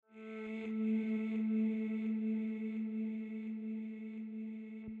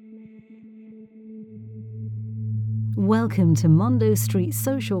Welcome to Mondo Street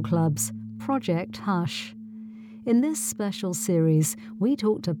Social Club's Project Hush. In this special series, we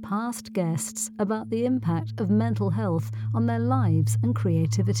talk to past guests about the impact of mental health on their lives and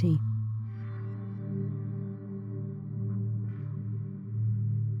creativity.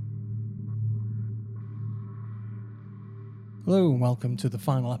 Hello and welcome to the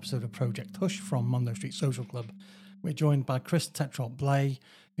final episode of Project Hush from Mondo Street Social Club. We're joined by Chris Tetreault-Blay,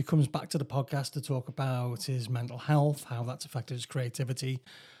 who comes back to the podcast to talk about his mental health, how that's affected his creativity.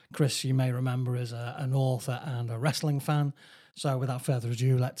 Chris, you may remember, is an author and a wrestling fan. So without further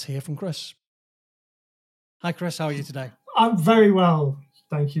ado, let's hear from Chris. Hi, Chris. How are you today? I'm very well.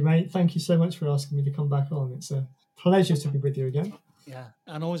 Thank you, mate. Thank you so much for asking me to come back on. It's a pleasure to be with you again. Yeah,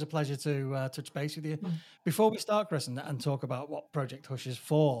 and always a pleasure to touch base with you. Before we start, Chris, and talk about what Project Hush is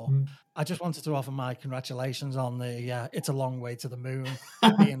for, I just wanted to offer my congratulations on the It's a Long Way to the Moon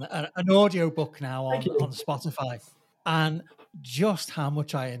being an audio book now on Spotify, and just how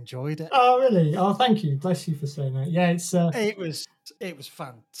much I enjoyed it. Oh, really? Oh, thank you. Bless you for saying that. Yeah, it was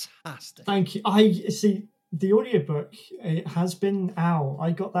fantastic. Thank you. I see the audiobook, it has been out.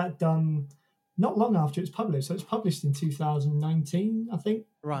 I got that done not long after it was published. So it was published in 2019, I think.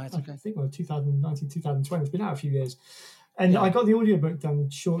 Right, okay. I think, well, 2019, 2020. It's been out a few years. And I got the audiobook done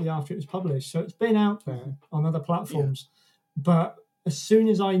shortly after it was published. So it's been out there on other platforms. Yeah. But as soon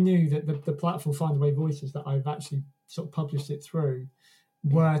as I knew that the platform Findaway Voices that I've actually sort of published it through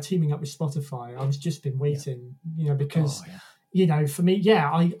were teaming up with Spotify, I was just been waiting, because, for me,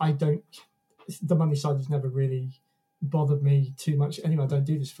 I don't, the money side has never really bothered me too much. Anyway, I don't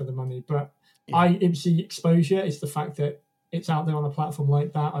do this for the money, but it's the exposure. It's the fact that it's out there on a platform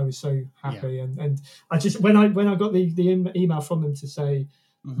like that. I was so happy, and I just when I got the email from them to say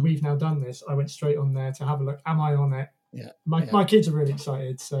we've now done this, I went straight on there to have a look. Am I on it? Yeah, my kids are really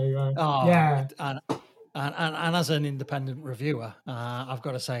excited. So and as an independent reviewer, I've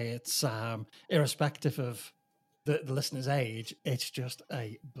got to say it's irrespective of the listener's age, it's just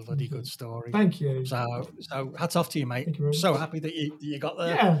a bloody good story. Thank you. So hats off to you, mate. So happy that you got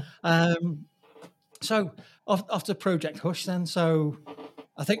there. Yeah. So off to Project Hush then. So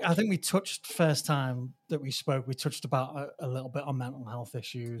I think we touched first time that we spoke. We touched about a little bit on mental health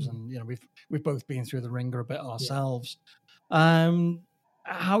issues, and we've both been through the ringer a bit ourselves.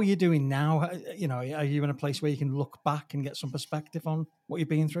 How are you doing now? Are you in a place where you can look back and get some perspective on what you've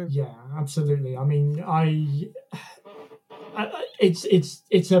been through? Yeah, absolutely. I mean,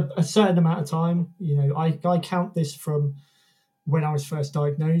 it's a certain amount of time. I count this from when I was first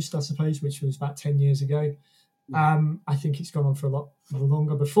diagnosed, I suppose, which was about 10 years ago. I think it's gone on for a lot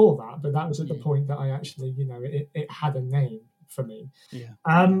longer before that, but that was at the point that I actually, it had a name for me.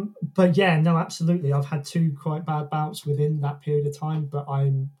 But no, absolutely. I've had 2 quite bad bouts within that period of time, but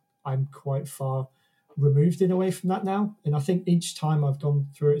I'm quite far removed in a way from that now. And I think each time I've gone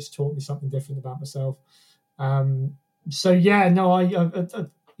through it, it's taught me something different about myself.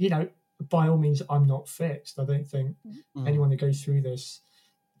 By all means, I'm not fixed. I don't think anyone who goes through this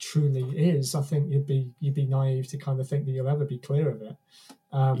truly is. I think you'd be naive to kind of think that you'll ever be clear of it.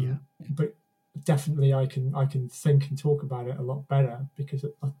 But definitely I can think and talk about it a lot better because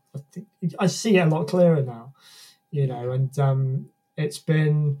I think I see it a lot clearer now, and it's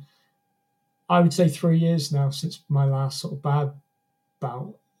been, I would say, 3 years now since my last sort of bad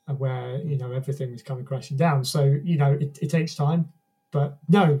bout where, everything was kind of crashing down. So, it takes time, but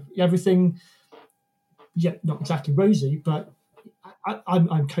no, everything, not exactly rosy, but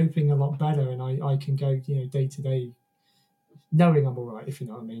I'm coping a lot better, and I can go, day to day knowing I'm all right, if you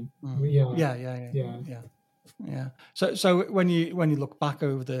know what I mean. Yeah. So when you look back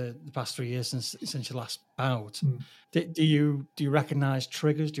over the past 3 years since your last bout, do you recognize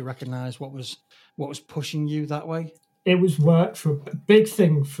triggers? Do you recognize what was pushing you that way? It was work. For a big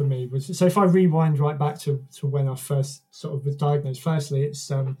thing for me was, so if I rewind right back to when I first sort of was diagnosed, firstly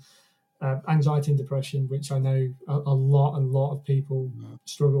it's anxiety and depression, which I know a lot of people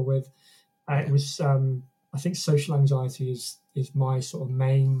struggle with. It was I think social anxiety is my sort of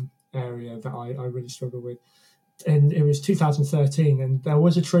main area that I really struggle with. And it was 2013, and there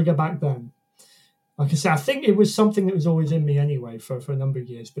was a trigger back then. Like I said, I think it was something that was always in me anyway for a number of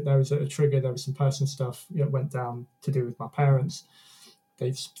years, but there was a trigger. There was some personal stuff that went down to do with my parents.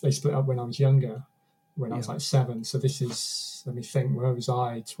 They split up when I was younger, when I was like 7. So this is, let me think, where was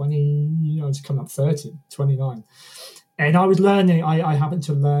I? 20, I was coming up 30, 29. And I was learning, I happened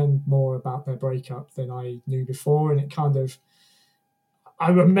to learn more about their breakup than I knew before. And it kind of, I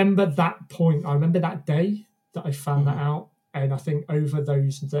remember that point. I remember that day that I found that out. And I think over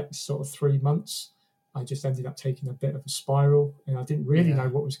those next sort of 3 months, I just ended up taking a bit of a spiral, and I didn't really know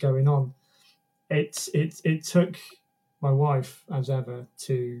what was going on. It took my wife, as ever,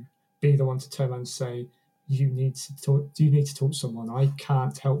 to be the one to turn around and say, you need to talk to someone. I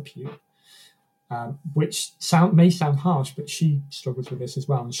can't help you. Which may sound harsh, but she struggles with this as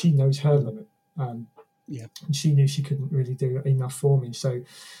well, and she knows her limit. And she knew she couldn't really do enough for me. So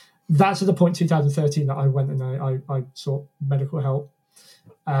that's at the point 2013 that I went and I sought medical help,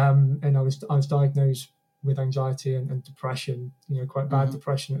 and I was diagnosed with anxiety and depression, quite bad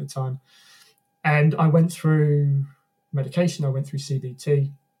depression at the time, and I went through medication. I went through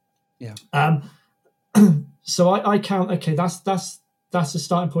CBT. So I count. Okay, that's the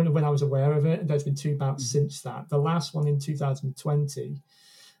starting point of when I was aware of it. There's been 2 bouts since that. The last one in 2020.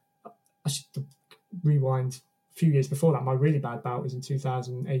 I should rewind a few years before that. My really bad bout was in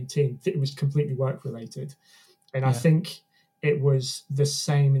 2018. It was completely work related, and I think it was the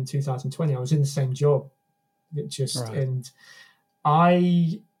same in 2020. I was in the same job, and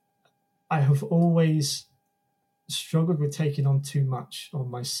I have always struggled with taking on too much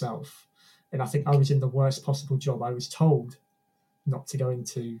on myself, and I think I was in the worst possible job. I was told not to go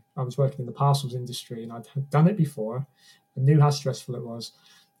into. I was working in the parcels industry, and I'd done it before. I knew how stressful it was.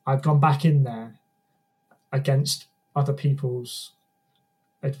 I'd gone back in there against other people's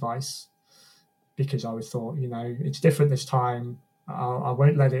advice because I thought, it's different this time. I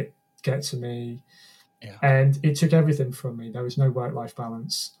won't let it get to me. Yeah. And it took everything from me. There was no work-life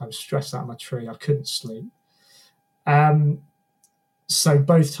balance. I was stressed out of my tree. I couldn't sleep. So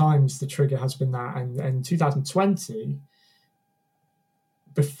both times the trigger has been that. And in 2020,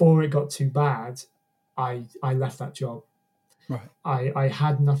 before it got too bad, I left that job. Right. I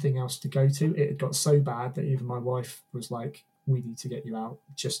had nothing else to go to. It had got so bad that even my wife was like, we need to get you out.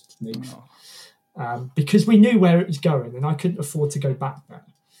 Just leave. Because we knew where it was going and I couldn't afford to go back there.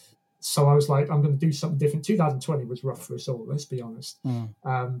 So I was like, I'm going to do something different. 2020 was rough for us all, let's be honest.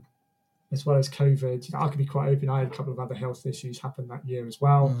 As well as COVID. I could be quite open. I had a couple of other health issues happen that year as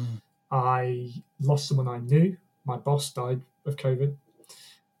well. I lost someone I knew. My boss died of COVID.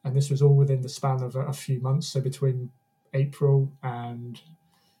 And this was all within the span of a few months. So between April and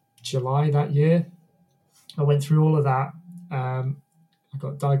July that year, I went through all of that. I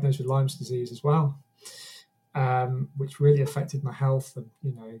got diagnosed with Lyme's disease as well, which really affected my health and,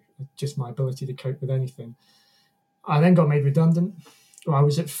 just my ability to cope with anything. I then got made redundant. Well, I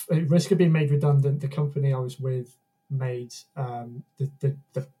was at risk of being made redundant. The company I was with made the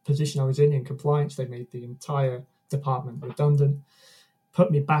position I was in compliance. They made the entire department redundant, put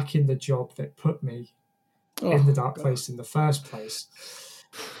me back in the job that put me in the dark place in the first place.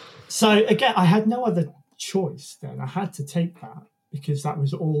 So again, I had no other choice then. I had to take that because that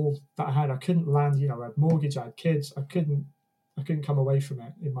was all that I had. I couldn't land, I had mortgage, I had kids. I couldn't come away from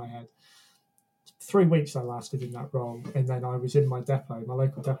it in my head. 3 weeks I lasted in that role. And then I was in my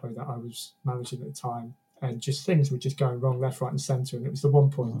local depot that I was managing at the time. And just things were just going wrong left, right and centre. And it was the one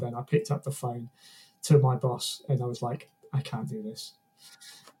point then I picked up the phone to my boss and I was like, I can't do this.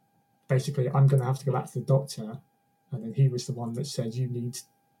 Basically, I'm going to have to go back to the doctor. And then he was the one that said, you need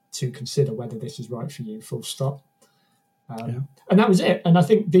to consider whether this is right for you, full stop. And that was it. And I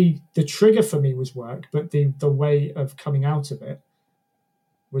think the trigger for me was work, but the way of coming out of it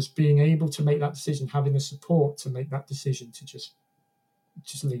was being able to make that decision, having the support to make that decision to just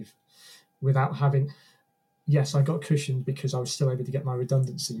leave without having... Yes, I got cushioned because I was still able to get my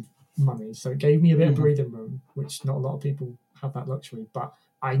redundancy money. So it gave me a bit of breathing room, which not a lot of people have that luxury, but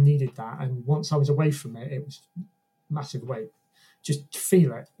I needed that. And once I was away from it, it was massive weight. Just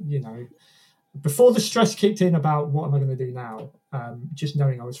feel it, Before the stress kicked in about what am I going to do now, just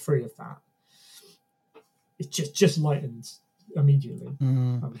knowing I was free of that, it just lightened immediately.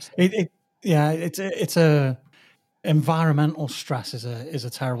 It's a environmental stress is a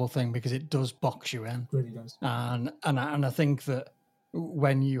terrible thing because it does box you in. It really does. And I think that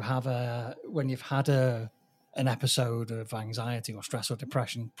when you've had an episode of anxiety or stress or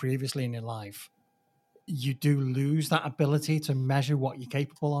depression previously in your life, you do lose that ability to measure what you're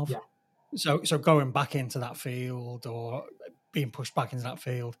capable of. So going back into that field or being pushed back into that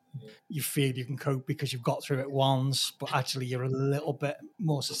field, you feel you can cope because you've got through it once, but actually you're a little bit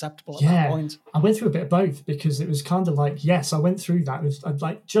more susceptible at that point. I went through a bit of both because it was kind of like, yes, I went through that. I'd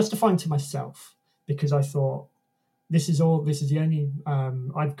like justifying to myself because I thought, this is the only,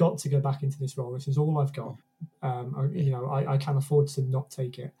 I've got to go back into this role. This is all I've got. I can't afford to not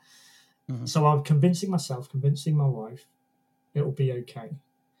take it. So I'm convincing myself, convincing my wife, it'll be okay.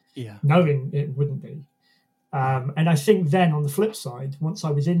 Knowing it wouldn't be. And I think then on the flip side, once I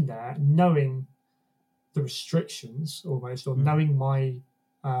was in there, knowing the restrictions almost, or knowing my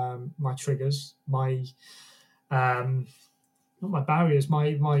my triggers, my not my barriers,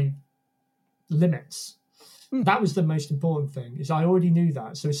 my limits, That was the most important thing, is I already knew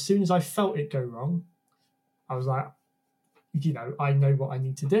that. So as soon as I felt it go wrong, I was like, I know what I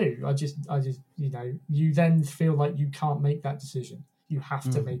need to do. I just, you then feel like you can't make that decision. You have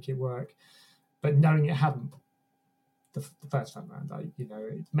to make it work. But knowing it hadn't the first time around,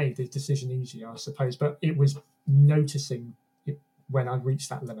 it made the decision easier, I suppose. But it was noticing it when I reached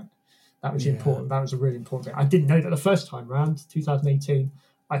that limit. That was important. That was a really important bit. I didn't know that the first time round, 2018,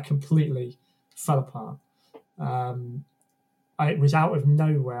 I completely fell apart. It was out of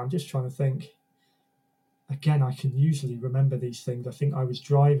nowhere. I'm just trying to think. Again, I can usually remember these things. I think I was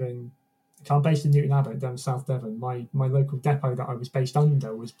driving. I'm based in Newton Abbot, down South Devon. My local depot that I was based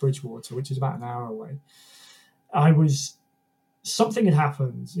under was Bridgewater, which is about an hour away. Something had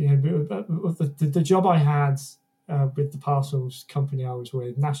happened. The job I had with the parcels company I was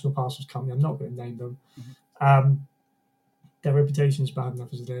with, National Parcels Company. I'm not going to name them. Their reputation is bad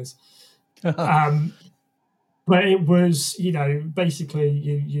enough as it is. But it was, basically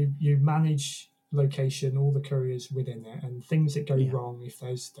you manage location, all the couriers within it, and things that go wrong. If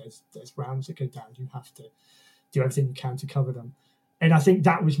there's rounds that go down, you have to do everything you can to cover them. And I think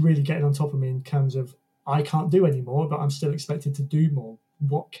that was really getting on top of me in terms of, I can't do anymore, but I'm still expected to do more.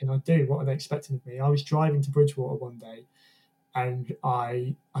 What can I do? What are they expecting of me? I was driving to Bridgewater one day, and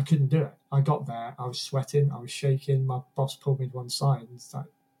I couldn't do it. I got there, I was sweating, I was shaking. My boss pulled me to one side and was like,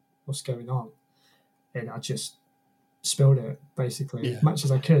 "What's going on?" And I just spilled it, basically, as much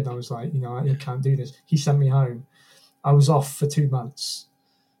as I could. I was like, I can't do this. He sent me home. I was off for 2 months,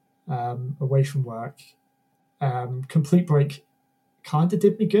 away from work. Complete break kind of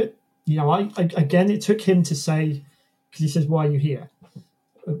did me good. Again, it took him to say, because he says, "Why are you here?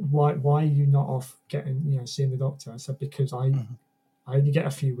 Why are you not off getting, seeing the doctor?" I said, "Because I only get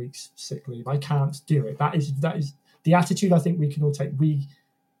a few weeks sick leave. I can't do it." That is the attitude I think we can all take. We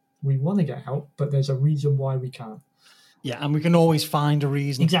want to get help, but there's a reason why we can't. Yeah, and we can always find a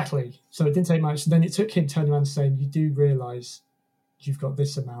reason. Exactly. So it didn't take much. Then it took him turning around and saying, "You do realise you've got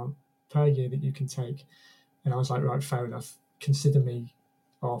this amount per year that you can take." And I was like, "Right, fair enough. Consider me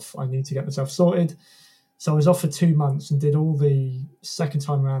off. I need to get myself sorted." So I was off for 2 months and did all the second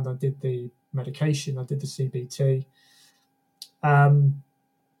time around. I did the medication. I did the CBT.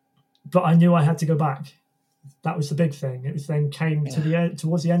 But I knew I had to go back. That was the big thing. It was then came to the end,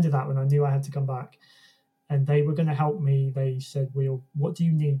 towards the end of that, when I knew I had to come back. And they were going to help me. They said, "What do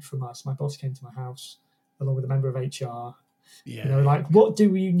you need from us?" My boss came to my house along with a member of HR. What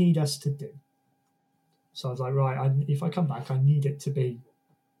do you need us to do? So I was like, right, if I come back, I need it to be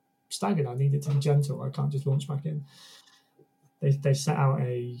staggered. I need it to be gentle. I can't just launch back in. They set out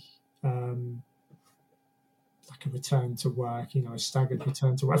a return to work, a staggered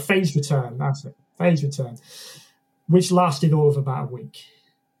return to work, a phased return. That's it, phased return, which lasted all of about a week.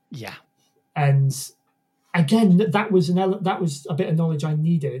 Yeah, and again, that was a bit of knowledge I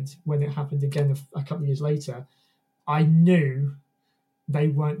needed when it happened again a couple of years later. I knew they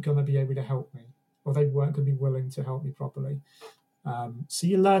weren't going to be able to help me, or they weren't going to be willing to help me properly. So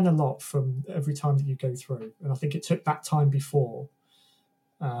you learn a lot from every time that you go through. And I think it took that time before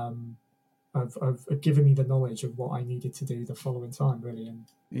of giving me the knowledge of what I needed to do the following time, really. And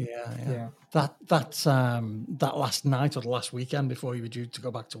that last night or the last weekend before you were due to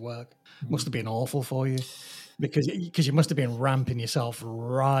go back to work must have been awful for you, because you must have been ramping yourself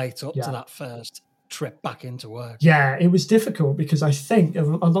right up to that first trip back into work. Yeah, it was difficult because I think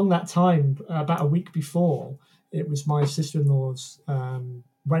along that time, about a week before, it was my sister-in-law's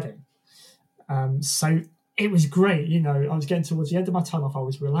wedding. So it was great. I was getting towards the end of my time off. I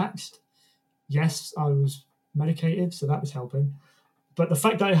was relaxed. Yes, I was medicated, so that was helping. But the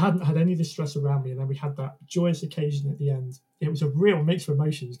fact that I hadn't had any of the stress around me, and then we had that joyous occasion at the end, it was a real mix of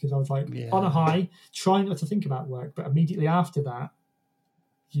emotions, because I was like on a high, trying not to think about work. But immediately after that,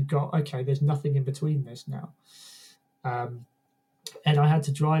 you've got, okay, there's nothing in between this now. And I had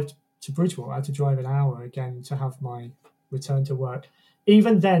to drive to Bridgewater. I had to drive an hour again to have my return to work.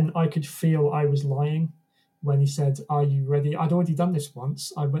 Even then, I could feel I was lying when he said, "Are you ready?" I'd already done this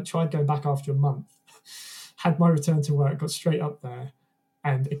once. I tried going back after a month, had my return to work, got straight up there.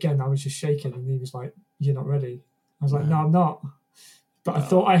 And again, I was just shaking. And he was like, "You're not ready." I was like, "No, I'm not." But I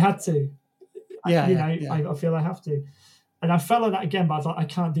thought I had to. I feel I have to. And I fell on that again, but I thought, I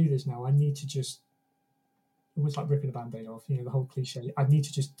can't do this now. I need to just, almost like ripping a Band-Aid off, the whole cliche. I need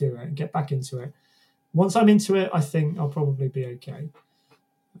to just do it and get back into it. Once I'm into it, I think I'll probably be okay.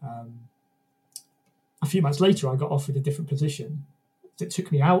 A few months later, I got offered a different position that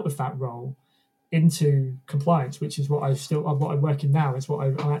took me out of that role into compliance, which is what I work in now. It's what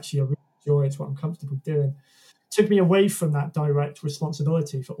I actually really enjoy. It's what I'm comfortable doing. It took me away from that direct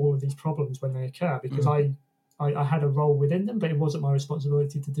responsibility for all of these problems when they occur, because I I had a role within them, but it wasn't my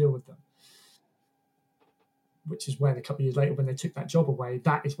responsibility to deal with them. Which is when a couple of years later, when they took that job away,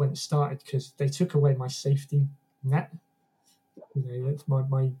 that is when it started, because they took away my safety net. It's my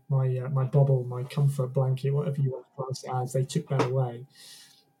bubble, my comfort blanket, whatever you want to class it as. They took that away.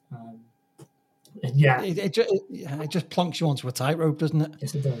 And it just plonks you onto a tightrope, doesn't it?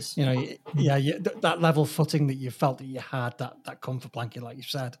 Yes, it does. That level footing that you felt that you had, that comfort blanket, like you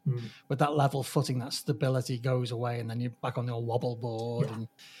said, with that level footing, that stability goes away, and then you're back on the old wobble board, and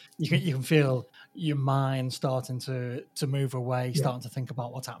you can feel your mind starting to move away, starting to think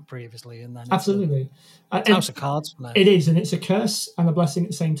about what's happened previously, and then absolutely, it's house of cards. It is, and it's a curse and a blessing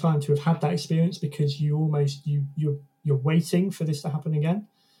at the same time to have had that experience, because you're waiting for this to happen again.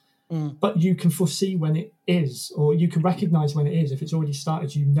 But you can foresee when it is, or you can recognize when it is. If it's already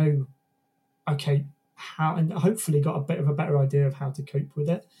started, okay, how, and hopefully got a bit of a better idea of how to cope with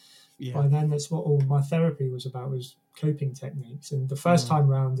it. By then, that's what all my therapy was about, was coping techniques. And the first time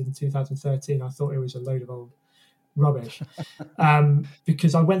round in 2013, I thought it was a load of old rubbish,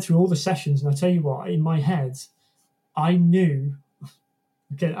 because I went through all the sessions, and I tell you what, in my head, I knew.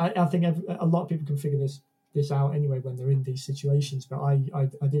 Again, I think a lot of people can figure this out anyway when they're in these situations, but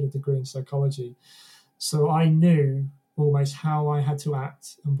I did a degree in psychology, so I knew almost how I had to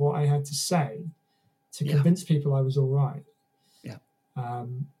act and what I had to say to convince people I was all right.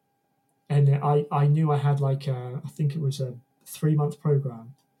 And I knew I had I think it was a 3-month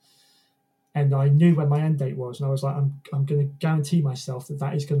program, and I knew when my end date was, and I was like, I'm going to guarantee myself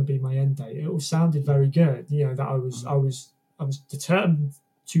that is going to be my end date. It all sounded very good, that I was determined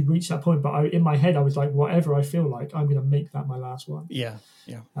to reach that point, but in my head I was like, whatever I feel like, I'm going to make that my last one.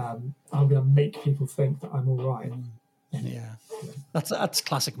 I'm going to make people think that I'm all right. That's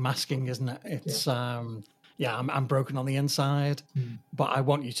classic masking, isn't it? It's I'm broken on the inside, but I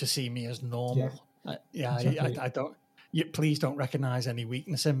want you to see me as normal. Exactly. I don't. Please don't recognize any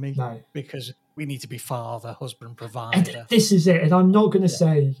weakness in me, because we need to be father, husband, provider. And this is it. And I'm not going to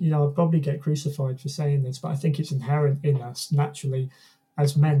say, I'll probably get crucified for saying this, but I think it's inherent in us naturally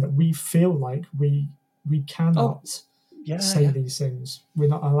as men that we feel like we cannot say these things. We're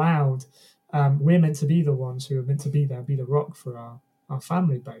not allowed. We're meant to be the ones who are meant to be there, be the rock for our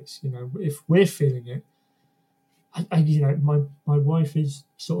family base. If we're feeling it, my wife is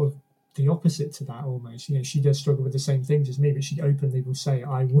sort of the opposite to that almost. She does struggle with the same things as me, but she openly will say,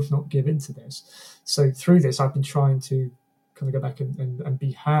 I will not give in to this. So through this, I've been trying to kind of go back and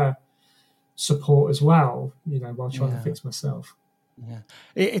be her support as well, while trying to fix myself.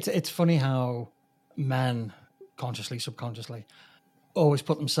 It's funny how men, consciously, subconsciously, always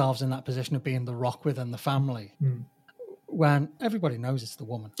put themselves in that position of being the rock within the family, when everybody knows it's the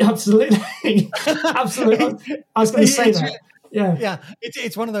woman. Absolutely. Absolutely. I was going to say that.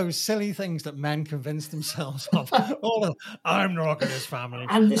 It's one of those silly things that men convince themselves of. I'm the rock of this family.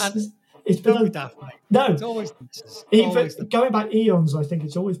 And it's been daft, mate. No, it's always going back eons. I think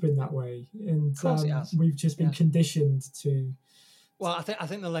it's always been that way, and we've just been conditioned to. Well, I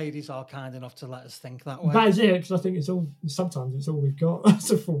think the ladies are kind enough to let us think that way. That is it, because I think sometimes it's all we've got.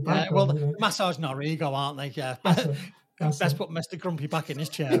 That's a full back. Well, massaging our ego, aren't they? Yeah. Best put Mr. Grumpy back in his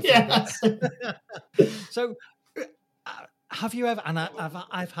chair. So, have you ever? And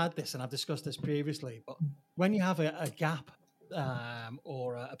I've had this, and I've discussed this previously. But when you have a gap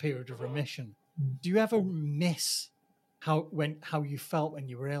or a period of remission, do you ever miss how you felt when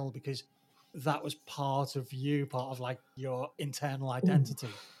you were ill? Because that was part of you, part of your internal identity.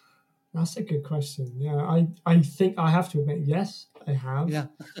 That's a good question. Yeah, I think I have to admit, yes, I have. Yeah.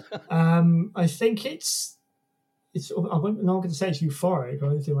 I think it's. I'm not going to say it's euphoric or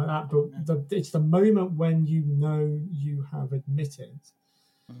anything like that, but it's the moment when you have admitted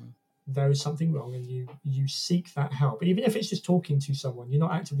there is something wrong, and you seek that help. Even if it's just talking to someone, you're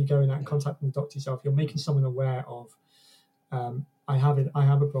not actively going out and contacting the doctor yourself. You're making someone aware of, I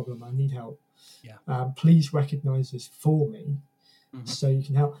have a problem. I need help. Please recognise this for me, so you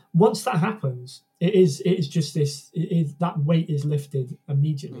can help. Once that happens, it is just this. That weight is lifted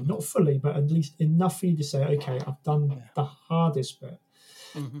immediately, not fully, but at least enough for you to say, okay, I've done the hardest bit.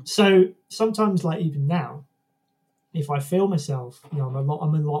 So sometimes, even now, if I feel myself, I'm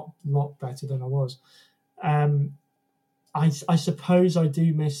a lot better than I was. I suppose I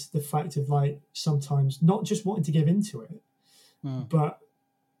do miss the fact of sometimes not just wanting to give into it, but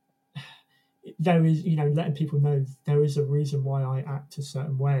there is, letting people know there is a reason why I act a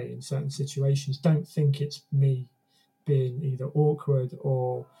certain way in certain situations. Don't think it's me being either awkward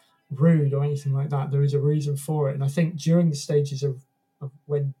or rude or anything like that. There is a reason for it. And I think during the stages of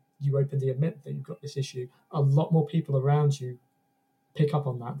when you openly admit that you've got this issue, a lot more people around you pick up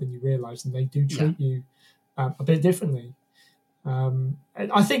on that than you realise, and they do treat you a bit differently. And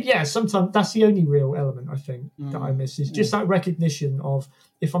I think, sometimes that's the only real element I think that I miss is just that recognition of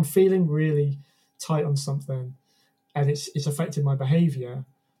if I'm feeling really tight on something and it's affecting my behaviour,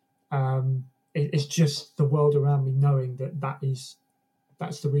 it's just the world around me knowing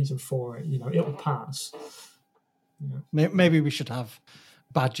that's the reason for it. It will pass. Maybe we should have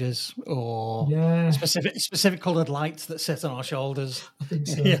badges or specific coloured lights that sit on our shoulders. I think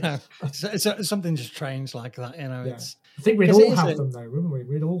so. It's something just strange like that. It's. I think we'd all have them though, wouldn't we?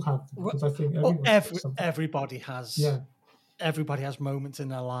 We'd all have them because I think everybody has. Yeah. Everybody has moments in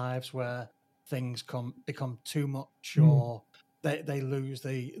their lives where things become too much, or they lose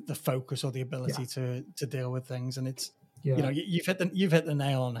the focus or the ability to deal with things, and it's you've hit the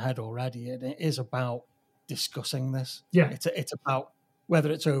nail on the head already. It is about discussing this. It's about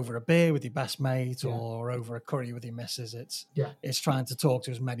whether it's over a beer with your best mate or over a curry with your missus. It's trying to talk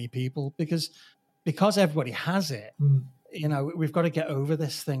to as many people because everybody has it. We've got to get over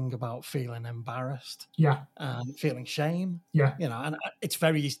this thing about feeling embarrassed, and feeling shame, and it's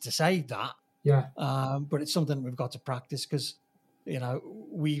very easy to say that, but it's something we've got to practice because,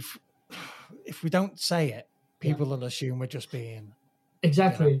 if we don't say it, people will assume we're just being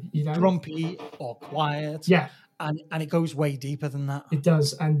grumpy or quiet, and it goes way deeper than that. It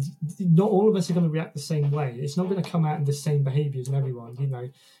does, and not all of us are going to react the same way. It's not going to come out in the same behaviours in everyone.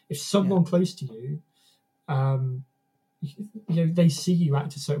 If someone close to you, they see you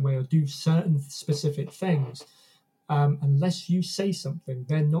act a certain way or do certain specific things, unless you say something,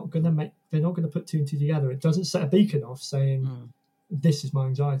 they're not going to put two and two together. It doesn't set a beacon off saying this is my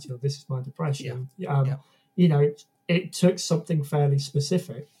anxiety or this is my depression. It took something fairly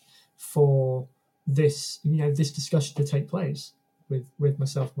specific for this this discussion to take place with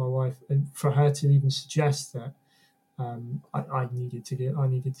myself and my wife, and for her to even suggest that I needed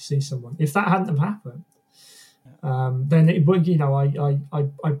to see someone. If that hadn't have happened, then it would, I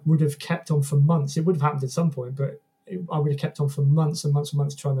would have kept on for months. It would have happened at some point, but I would have kept on for months and months and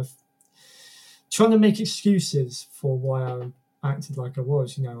months trying to make excuses for why I acted like I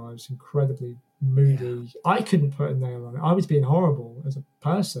was. I was incredibly moody. I couldn't put a nail on it. I was being horrible as a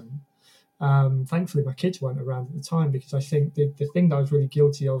person. Thankfully, my kids weren't around at the time, because I think the thing that I was really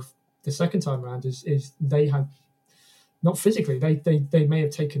guilty of the second time around is they had, not physically, they may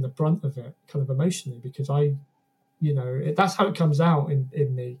have taken the brunt of it kind of emotionally, because that's how it comes out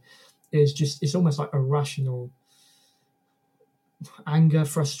in me, is just, it's almost like irrational anger,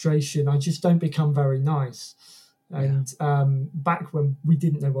 frustration. I just don't become very nice. And back when we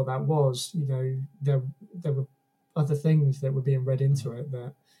didn't know what that was, there were other things that were being read into it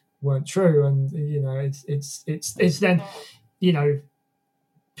that weren't true. And it's then,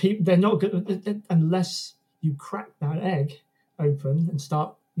 they're not good unless you crack that egg open and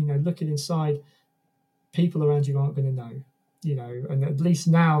start looking inside. People around you aren't going to know, and at least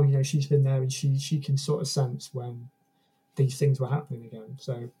now she's been there and she can sort of sense when these things were happening again.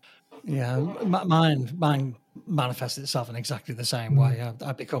 So mine manifested itself in exactly the same way.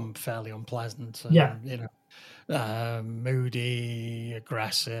 I've become fairly unpleasant, moody,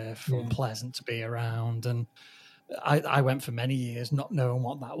 aggressive, unpleasant to be around, and I went for many years not knowing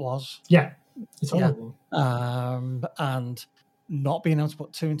what that was. It's horrible. And not being able to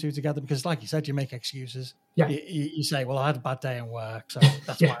put two and two together, because like you said, you make excuses. You say, well, I had a bad day in work, so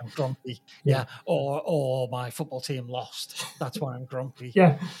that's why I'm grumpy. Or my football team lost, that's why I'm grumpy.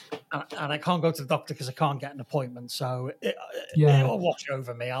 And I can't go to the doctor because I can't get an appointment, so it'll wash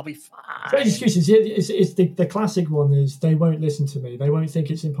over me, I'll be fine. Those excuses, it's the classic one is they won't listen to me, they won't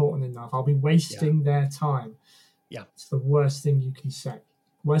think it's important enough, I'll be wasting their time. It's the worst thing you can say,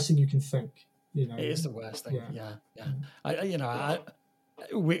 worst thing you can think. It is the worst thing.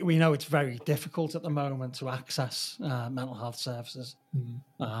 We know it's very difficult at the moment to access mental health services,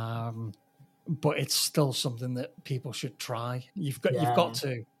 but it's still something that people should try. You've got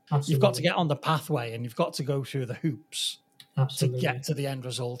to get on the pathway, and you've got to go through the hoops to get to the end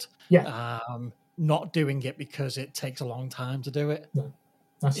result. Not doing it because it takes a long time to do it.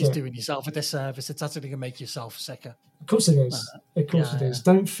 It's doing yourself a disservice. It's actually going to make yourself sicker. Of course it is. Of course it is.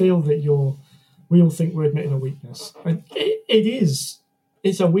 Don't feel that we all think we're admitting a weakness. And it is.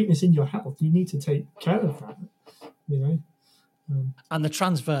 It's a weakness in your health. You need to take care of that, And the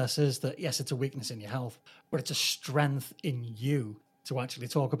transverse is that, yes, it's a weakness in your health, but it's a strength in you to actually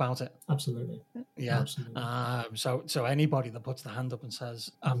talk about it. Absolutely. Absolutely. So anybody that puts their hand up and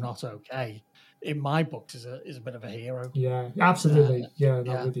says, I'm not okay, in my books is a bit of a hero. Yeah, absolutely.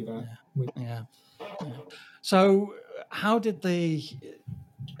 That would be that. So how did it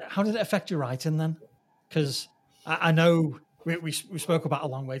affect your writing then? Because I know we spoke about A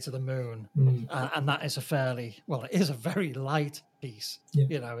Long Way to the Moon, and that is it is a very light piece. Yeah.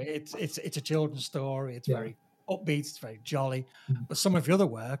 You know, it's a children's story. It's Yeah. very upbeat. It's very jolly. But some of your other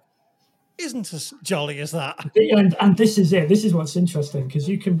work isn't as jolly as that. And this is it. This is what's interesting, because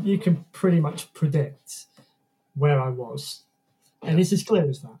you can pretty much predict where I was, and it's as clear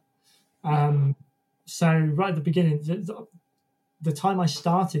as that. So right at the beginning, the time I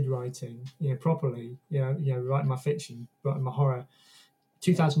started writing, properly, writing my fiction, writing my horror,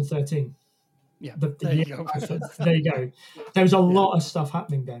 2013. Yeah, There you go. There you go. There was a lot of stuff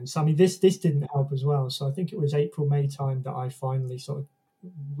happening then. So I mean, this didn't help as well. So I think it was April, May time that I finally sort of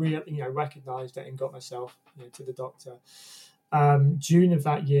recognized it and got myself to the doctor. June of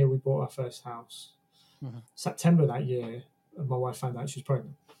that year, we bought our first house. September that year, my wife found out she was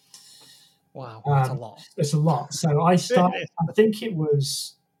pregnant. Wow, that's a lot. It's a lot. So I started. I think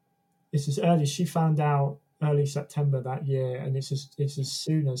it's as early. She found out early September that year, and it's as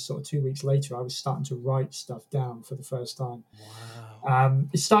soon as sort of 2 weeks later, I was starting to write stuff down for the first time. Wow.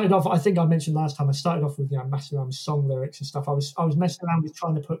 It started off. I think I mentioned last time. I started off with messing around with song lyrics and stuff. I was messing around with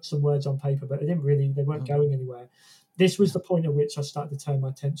trying to put some words on paper, but they weren't going anywhere. This was the point at which I started to turn my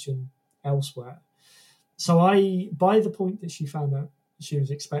attention elsewhere. So by the point that she found out she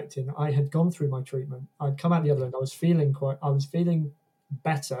was expecting, I had gone through my treatment. I'd come out the other end. I was feeling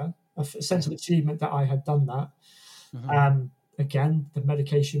better, a sense of achievement that I had done that. Again, the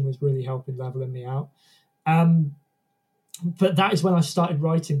medication was really helping leveling me out. But that is when I started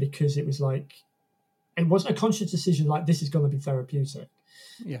writing, because it was like, it wasn't a conscious decision like, this is going to be therapeutic.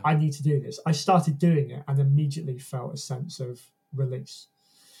 Yeah. I need to do this. I started doing it and immediately felt a sense of release.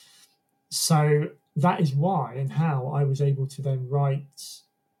 So that is why and how I was able to then write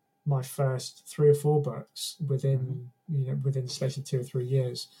my first 3 or 4 books within the space of 2 or 3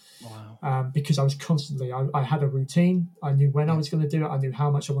 years. Wow. Because I was constantly, I had a routine. I knew when I was going to do it. I knew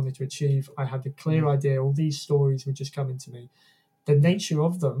how much I wanted to achieve. I had a clear idea. All these stories were just coming to me. The nature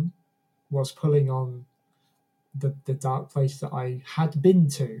of them was pulling on the dark place that I had been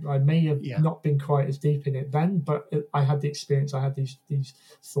to. I may have not been quite as deep in it then, but I had the experience. I had these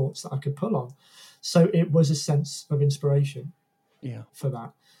thoughts that I could pull on. So it was a sense of inspiration for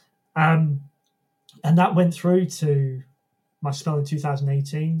that. And that went through to my spell in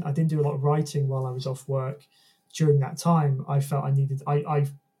 2018. I didn't do a lot of writing while I was off work. During that time, I felt I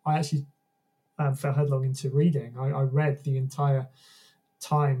actually fell headlong into reading. I read the entire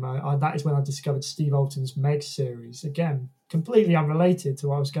time. That is when I discovered Steve Alton's Meg series. Again, completely unrelated to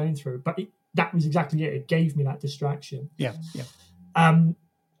what I was going through, but that was exactly it. It gave me that distraction. Yeah.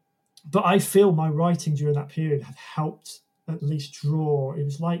 But I feel my writing during that period had helped at least draw. It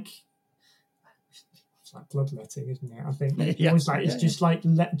was like, it's like bloodletting, isn't it? I think it's just like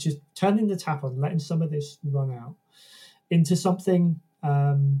just turning the tap on, letting some of this run out into something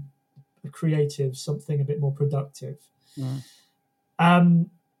creative, something a bit more productive.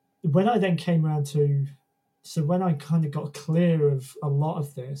 When I then came around when I kind of got clear of a lot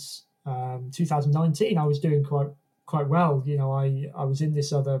of this, 2019, I was doing quite well. I was in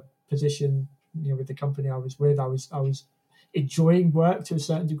this other position, with the company I was with. I was enjoying work to a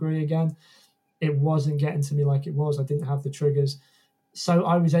certain degree again. It wasn't getting to me like it was. I didn't have the triggers. So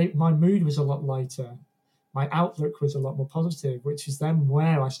my mood was a lot lighter. My outlook was a lot more positive, which is then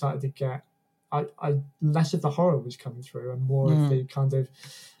where I started to get, less of the horror was coming through and more of the kind of,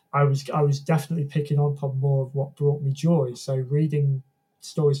 I was definitely picking up on more of what brought me joy. So reading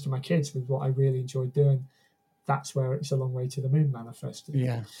stories to my kids was what I really enjoyed doing. That's where It's a Long Way to the Moon manifested.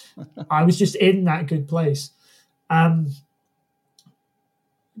 Yeah. I was just in that good place.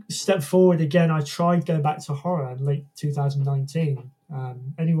 Step forward again, I tried going back to horror in late 2019.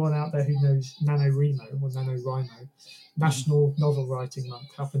 Anyone out there who knows NaNoWriMo or NaNoWriMo, National Novel Writing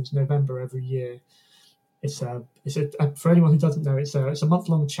Month, happens November every year. It's for anyone who doesn't know, it's a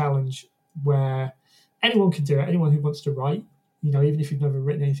month-long challenge where anyone can do it. Anyone who wants to write, even if you've never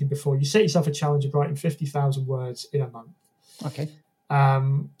written anything before, you set yourself a challenge of writing 50,000 words in a month. Okay.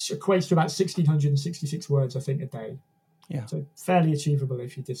 So it equates to about 1,666 words, I think, a day. Yeah. So fairly achievable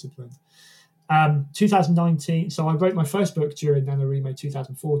if you're disciplined. 2019, so I wrote my first book during NaNoWriMo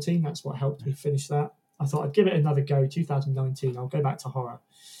 2014. That's what helped me finish that. I thought I'd give it another go. 2019, I'll go back to horror.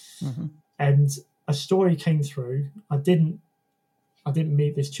 And a story came through. I didn't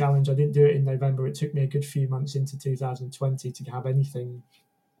meet this challenge. I didn't do it in November. It took me a good few months into 2020 to have anything,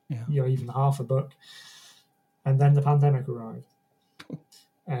 even half a book. And then the pandemic arrived.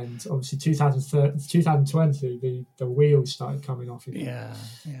 And obviously 2020, the wheels started coming off again.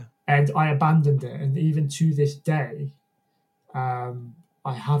 Yeah. And I abandoned it. And even to this day, I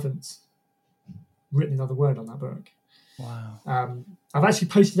haven't written another word on that book. Wow. I've actually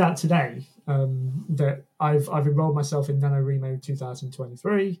posted out today that I've enrolled myself in NaNoWriMo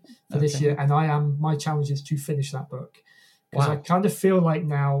 2023 for this year, and my challenge is to finish that book, because I kind of feel like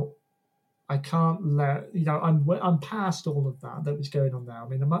now I can't let I'm past all of that was going on now.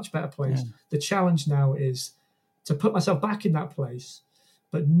 I'm in a much better place. The challenge now is to put myself back in that place,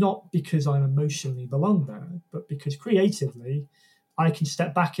 but not because I emotionally belong there, but because creatively I can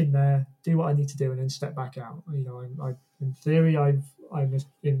step back in there, do what I need to do, and then step back out. In theory, I'm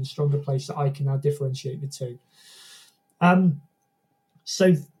in a stronger place that I can now differentiate the two.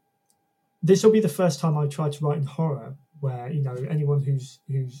 So this will be the first time I try to write in horror, where anyone who's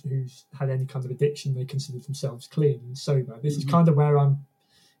had any kind of addiction, they consider themselves clean and sober. This is kind of where I'm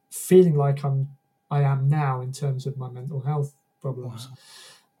feeling like I am now in terms of my mental health problems.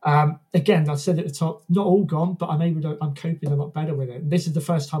 Wow. Again, I said at the top, not all gone, but I'm coping a lot better with it. And this is the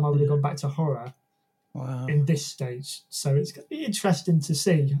first time I would have gone back to horror in this stage. So it's going to be interesting to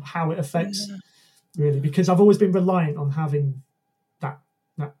see how it affects, really, because I've always been reliant on having that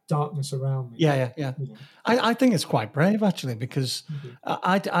darkness around me. Yeah. I think it's quite brave, actually, because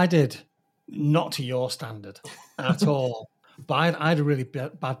I did, not to your standard at all, but I had a really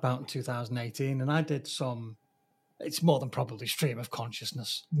bad bout in 2018, and I did some, it's more than probably stream of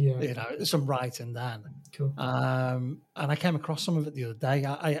consciousness. Some writing then. Cool. And I came across some of it the other day.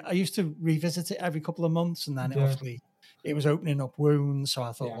 I used to revisit it every couple of months, and then obviously it was opening up wounds. So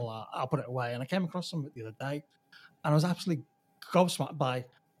I thought, well, I'll put it away. And I came across some of it the other day, and I was absolutely gobsmacked by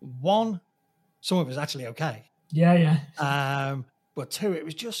one, some of it was actually okay. But two, it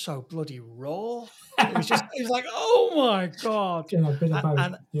was just so bloody raw. It was like, oh my God. And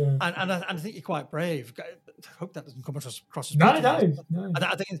I think you're quite brave. I hope that doesn't come across as No.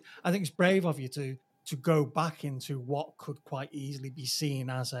 I think it's brave of you to go back into what could quite easily be seen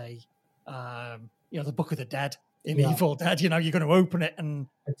as a the Book of the Dead in Evil Dead. You're going to open it and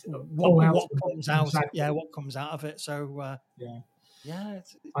what comes out. Exactly. What comes out of it. So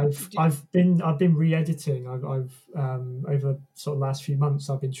I've been re-editing. I've over sort of last few months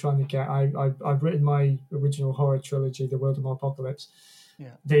I've been trying to get. I've written my original horror trilogy, The World of My Apocalypse.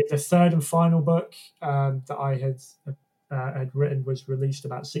 The third and final book that I had written was released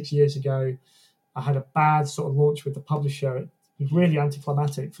about 6 years ago. I had a bad sort of launch with the publisher. It was really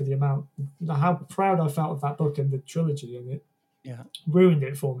anticlimactic for the amount, how proud I felt of that book and the trilogy, and it ruined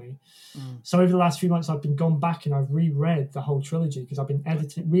it for me. So over the last few months, I've been gone back and I've reread the whole trilogy, because I've been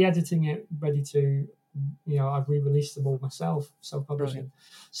re-editing it, ready to, I've re-released them all myself, self-publishing.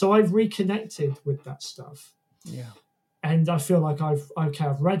 So I've reconnected with that stuff. And I feel like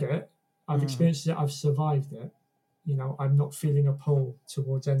I've read it, I've experienced it, I've survived it. I'm not feeling a pull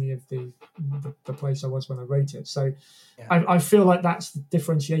towards any of the place I was when I wrote it. So I feel like that's the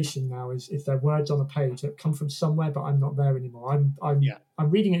differentiation now, is if they're words on a page that come from somewhere, but I'm not there anymore. I'm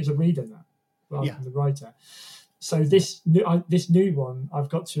reading it as a reader now, rather than the writer. So this new one, I've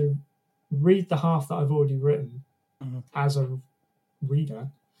got to read the half that I've already written as a reader.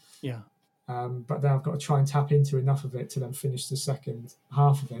 But then I've got to try and tap into enough of it to then finish the second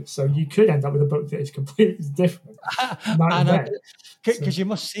half of it. So you could end up with a book that is completely different. Because you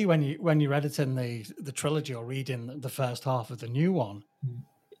must see when you're editing the trilogy or reading the first half of the new one,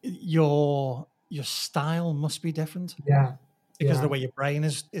 your style must be different. Because of the way your brain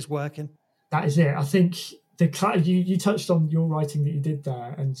is working. That is it. I think you touched on your writing that you did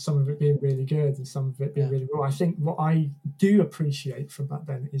there, and some of it being really good and some of it being really raw. I think what I do appreciate from that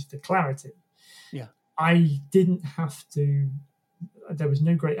then is the clarity. I didn't have to. There was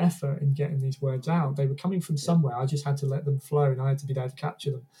no great effort in getting these words out. They were coming from somewhere. I just had to let them flow, and I had to be there to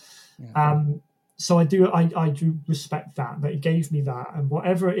capture them. So I do respect that it gave me that, and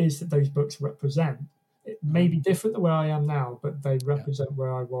whatever it is that those books represent, it may be different than where I am now, but they represent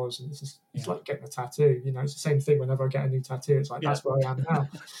where I was. And it's like getting a tattoo. It's the same thing. Whenever I get a new tattoo, it's like that's where I am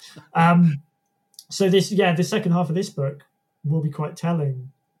now. So the second half of this book will be quite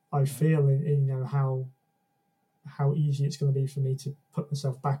telling. I feel in how easy it's going to be for me to put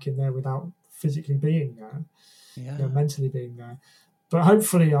myself back in there without physically being there, mentally being there. But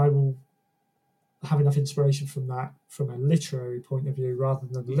hopefully, I will have enough inspiration from that, from a literary point of view rather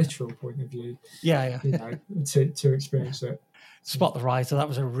than a literal point of view. To experience it. Spot the writer. That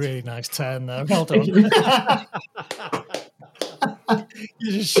was a really nice turn there. Well done.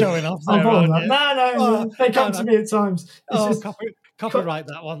 You're just showing off there, aren't you? No. They come to me at times. Copyright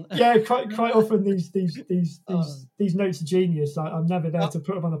that one. Quite often these notes are genius. I'm never there to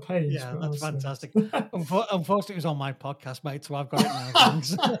put them on a page. Yeah, that's fantastic. Unfortunately, it was on my podcast, mate, so I've got it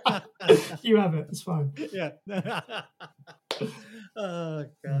now. You have it. It's fine. Yeah. Oh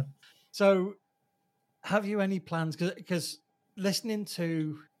God. So have you any plans? Because listening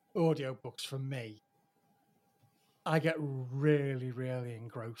to audiobooks from me, I get really, really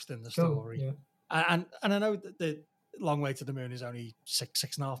engrossed in the story. Yeah. And I know that the Long Way to the Moon is only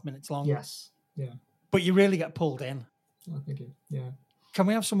 6.5 minutes long. Yes. Yeah. But you really get pulled in. I think it. Yeah. Can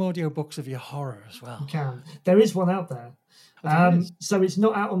we have some audiobooks of your horror as well? You can. There is one out there. So it's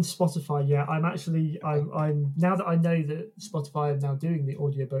not out on Spotify yet. I'm actually, I'm now that I know that Spotify are now doing the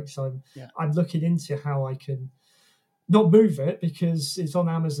audiobooks, I'm looking into how I can not move it because it's on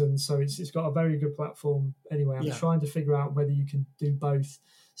Amazon, so it's got a very good platform. Anyway, I'm trying to figure out whether you can do both.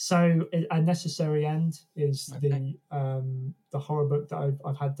 So A Necessary End is the horror book that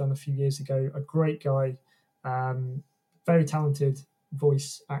I've had done a few years ago. A great guy, very talented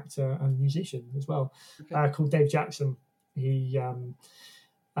voice actor and musician as well, called Dave Jackson. He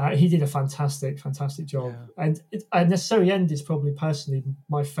did a fantastic job, and A Necessary End is probably personally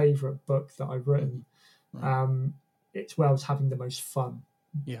my favourite book that I've written. It's where I was having the most fun.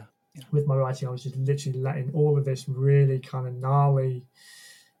 With my writing, I was just literally letting all of this really kind of gnarly,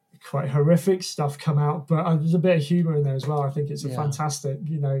 quite horrific stuff come out, but there's a bit of humour in there as well. I think it's a fantastic,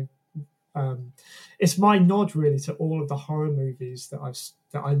 it's my nod really to all of the horror movies that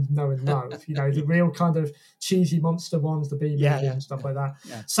I know and love. The real kind of cheesy monster ones, the B movie and stuff like that.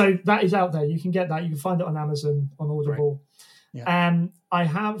 So that is out there. You can get that. You can find it on Amazon, on Audible. I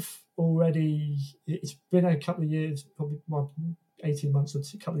have already. It's been a couple of years, probably 18 months or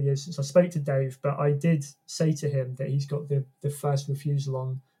a couple of years since I spoke to Dave, but I did say to him that he's got the first refusal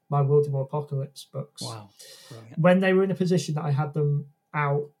on my Wildemore Apocalypse books. Wow. Brilliant. When they were in a position that I had them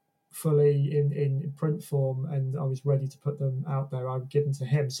out fully in print form and I was ready to put them out there, I would give them to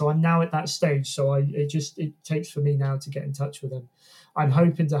him. So I'm now at that stage. So it takes for me now to get in touch with him. I'm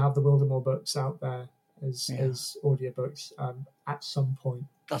hoping to have the Wildemore books out there as audiobooks at some point.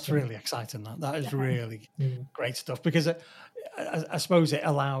 That's really exciting. That is really great stuff, because I suppose it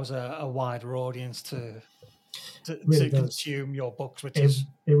allows a wider audience to really consume your books, which it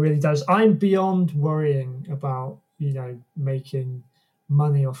really does. I'm beyond worrying about making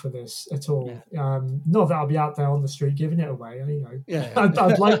money off of this at all. Not that I'll be out there on the street giving it away.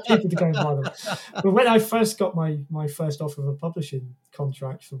 I'd like people to go and buy them. But when I first got my first offer of a publishing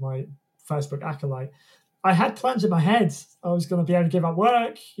contract for my first book, Acolyte, I had plans in my head. I was going to be able to give up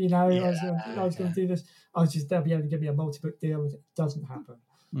work. I was going to do this. They'll be able to give me a multi-book deal. It doesn't happen.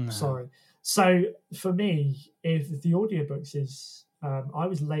 No. Sorry. So for me, if the audiobooks is, I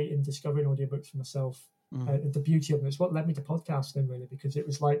was late in discovering audiobooks for myself. The beauty of them, it's what led me to podcasting, really, because it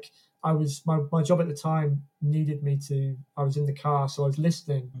was like my job at the time needed me to. I was in the car, so I was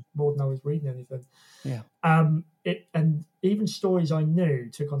listening more than I was reading anything. And even stories I knew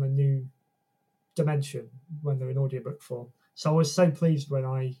took on a new dimension when they're in audiobook form. So I was so pleased when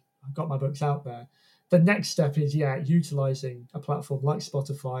I got my books out there. The next step is utilizing a platform like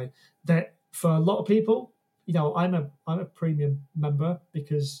Spotify that for a lot of people. I'm a premium member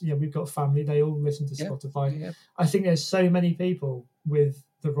because we've got family. They all listen to Spotify. I think there's so many people with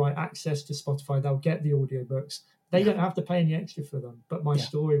the right access to Spotify. They'll get the audiobooks. They don't have to pay any extra for them, but my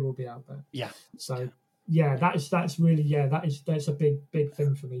story will be out there. So that's really that's a big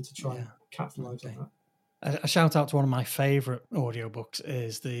thing for me to try and capitalize on that. A shout out to one of my favorite audiobooks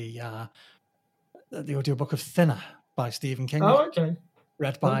is the audiobook of Thinner by Stephen King. Oh, okay.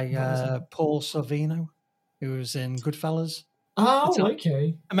 Read by Paul Sorvino, who was in Goodfellas. Oh,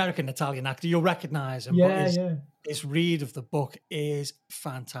 okay. American-Italian actor. You'll recognise him. His read of the book is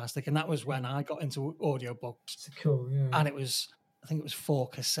fantastic. And that was when I got into audiobooks. It's cool, yeah. And I think it was 4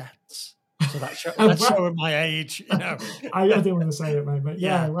 cassettes. So that's showing my age, I didn't want to say it, mate, but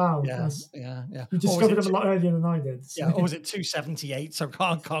wow. Yeah. You discovered them a lot earlier than I did. So. Yeah, or was it 278? So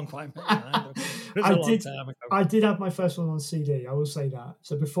can't quite remember. I did have my first one on CD, I will say that.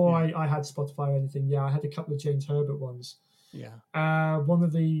 So before I had Spotify or anything, I had a couple of James Herbert ones. One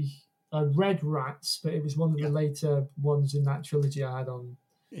of the Red Rats, but it was one of the later ones in that trilogy I had on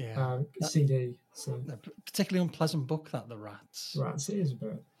CD. So particularly unpleasant book, that the Rats. It is a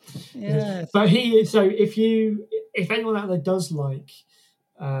bit. Yeah. But if anyone out there does like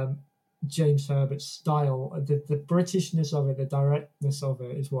James Herbert's style, the Britishness of it, the directness of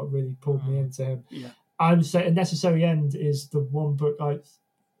it is what really pulled me into him. I would say A Necessary End is the one book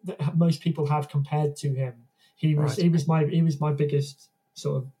that most people have compared to him. He was my biggest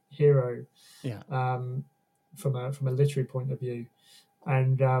sort of hero. From a literary point of view.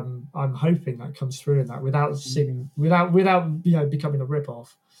 And I'm hoping that comes through in that without becoming a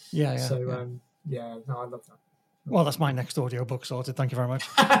rip-off. I love that. Well, that's my next audiobook sorted. Thank you very much.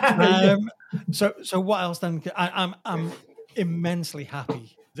 So what else then? I'm immensely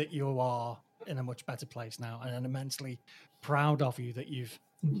happy that you are in a much better place now, and I'm immensely proud of you that you've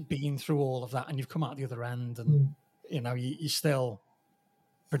been through all of that and you've come out the other end, and you're still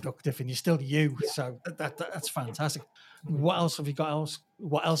productive and you're still you. Yeah. So that's fantastic. What else have you got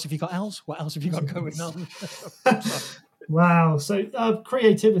What else have you got going on? Wow. So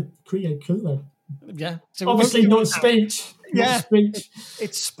creativity. Yeah. So obviously not speech. Yeah. Not speech.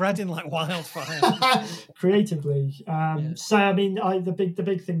 It's spreading like wildfire. Creatively. So I mean, the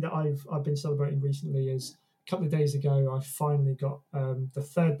big thing that I've been celebrating recently is a couple of days ago I finally got the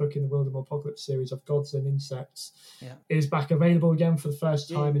third book in the World of Apocalypse series of Gods and Insects is back available again for the first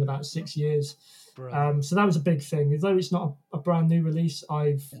time in about 6 years. So that was a big thing. Although it's not a brand new release,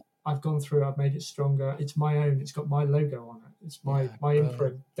 I've gone through it, I've made it stronger. It's my own. It's got my logo on it. It's my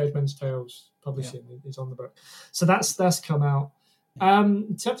imprint. Dead Men's Tales Publishing is on the book. So that's come out.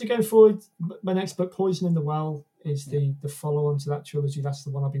 In terms of going forward, my next book, Poison in the Well, is the follow-on to that trilogy. That's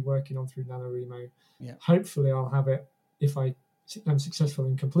the one I'll be working on through NaNoWriMo. Hopefully I'll have it, if I'm successful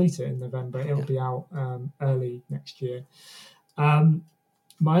and complete it in November, it'll be out early next year.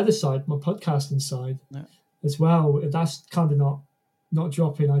 My other side, my podcasting side as well, that's kind of not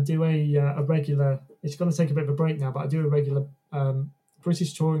dropping. I do a regular, it's going to take a bit of a break now, but I do a regular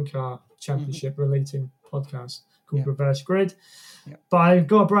British Touring Car Championship relating podcast called Reverse Grid. But I've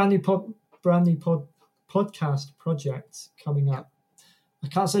got a brand new podcast project coming up. I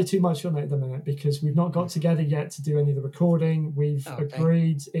can't say too much on it at the minute because we've not got together yet to do any of the recording. We've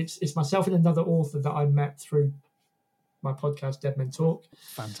agreed. It's myself and another author that I met through my podcast, Dead Men Talk.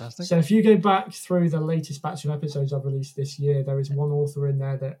 Fantastic. So if you go back through the latest batch of episodes I've released this year, there is one author in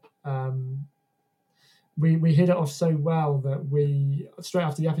there that we hit it off so well that we, straight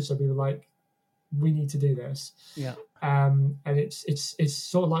after the episode, we were like, we need to do this. And it's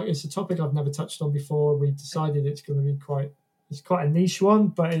sort of like, it's a topic I've never touched on before. We decided it's going to be quite a niche one,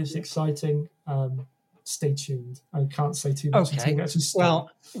 but it's exciting. Stay tuned. I can't say too much until we actually start.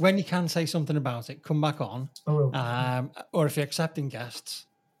 Well, when you can say something about it, come back on. I will. Or if you're accepting guests,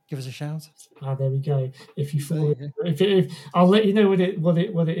 give us a shout. There we go. If you fall, if I'll let you know what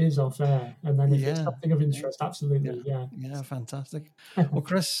it is off air, and then if it's something of interest, absolutely, yeah, fantastic. Well,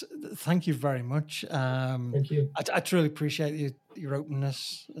 Chris, thank you very much. Thank you. I truly appreciate your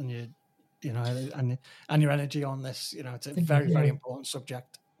openness and and your energy on this. It's a very important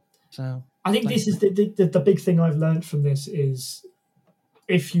subject. So I think this is the big thing I've learned from this is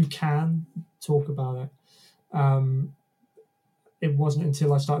if you can talk about it. It wasn't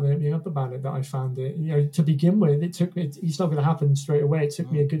until I started opening up about it that I found it. To begin with, it's not going to happen straight away. It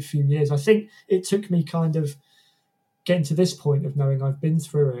took me a good few years. I think it took me kind of getting to this point of knowing I've been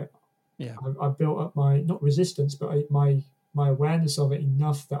through it. I've built up my, not resistance, but my awareness of it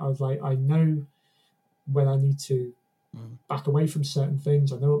enough that I was like, I know when I need to back away from certain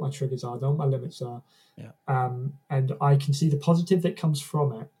things. I know what my triggers are. I know what my limits are. And I can see the positive that comes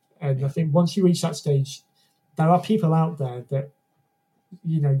from it. And I think once you reach that stage, there are people out there that,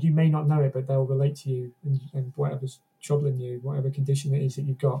 you may not know it, but they'll relate to you and whatever's troubling you, whatever condition it is that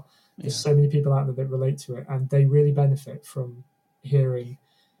you've got. There's so many people out there that relate to it, and they really benefit from hearing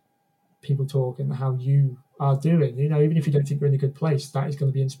people talk and how you are doing. Even if you don't think you're in a good place, that is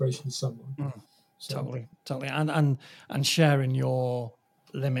going to be inspiration to someone. Totally. And sharing your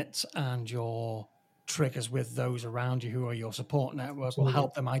limits and your triggers with those around you who are your support network will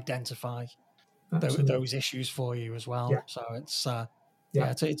help them identify those issues for you as well. So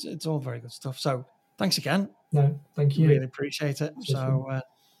it's all very good stuff. So thanks again. No, thank you. Really appreciate it. So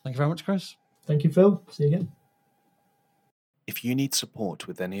thank you very much, Chris. Thank you, Phil. See you again. If you need support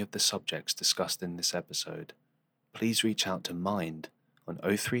with any of the subjects discussed in this episode, please reach out to Mind on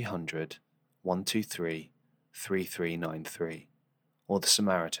 0300 123 3393 or the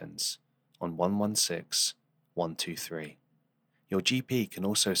Samaritans on 116 123. Your GP can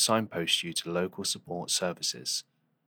also signpost you to local support services